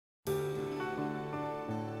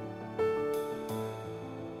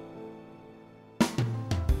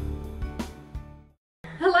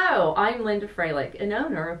Hello, I'm Linda Freilich, an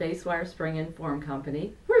owner of Basewire Spring and Form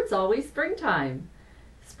Company, where it's always springtime.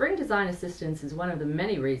 Spring design assistance is one of the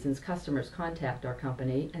many reasons customers contact our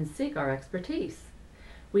company and seek our expertise.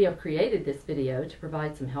 We have created this video to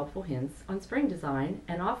provide some helpful hints on spring design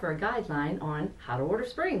and offer a guideline on how to order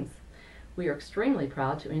springs. We are extremely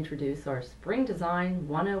proud to introduce our Spring Design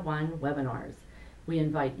 101 webinars. We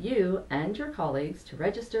invite you and your colleagues to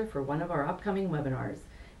register for one of our upcoming webinars.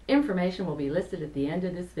 Information will be listed at the end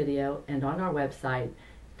of this video and on our website.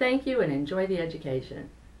 Thank you and enjoy the education.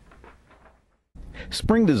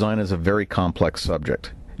 Spring design is a very complex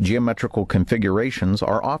subject. Geometrical configurations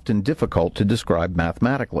are often difficult to describe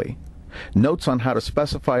mathematically. Notes on how to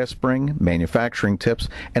specify a spring, manufacturing tips,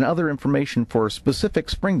 and other information for a specific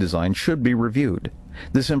spring design should be reviewed.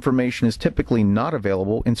 This information is typically not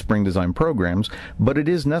available in spring design programs, but it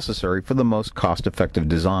is necessary for the most cost-effective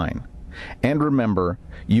design. And remember,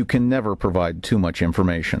 you can never provide too much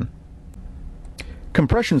information.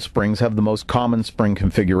 Compression springs have the most common spring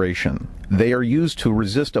configuration. They are used to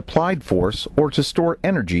resist applied force or to store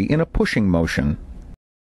energy in a pushing motion.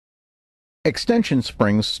 Extension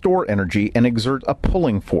springs store energy and exert a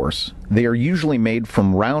pulling force. They are usually made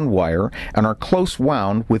from round wire and are close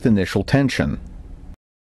wound with initial tension.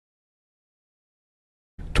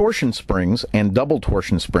 Torsion springs and double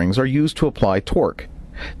torsion springs are used to apply torque.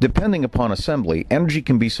 Depending upon assembly, energy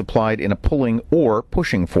can be supplied in a pulling or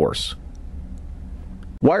pushing force.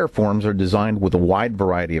 Wire forms are designed with a wide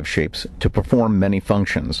variety of shapes to perform many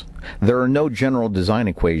functions. There are no general design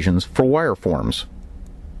equations for wire forms.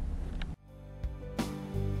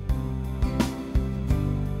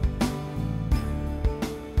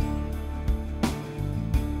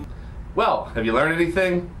 Well, have you learned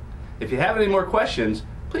anything? If you have any more questions,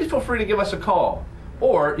 please feel free to give us a call.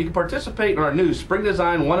 Or you can participate in our new Spring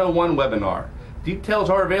Design 101 webinar. Details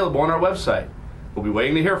are available on our website. We'll be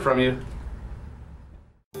waiting to hear from you.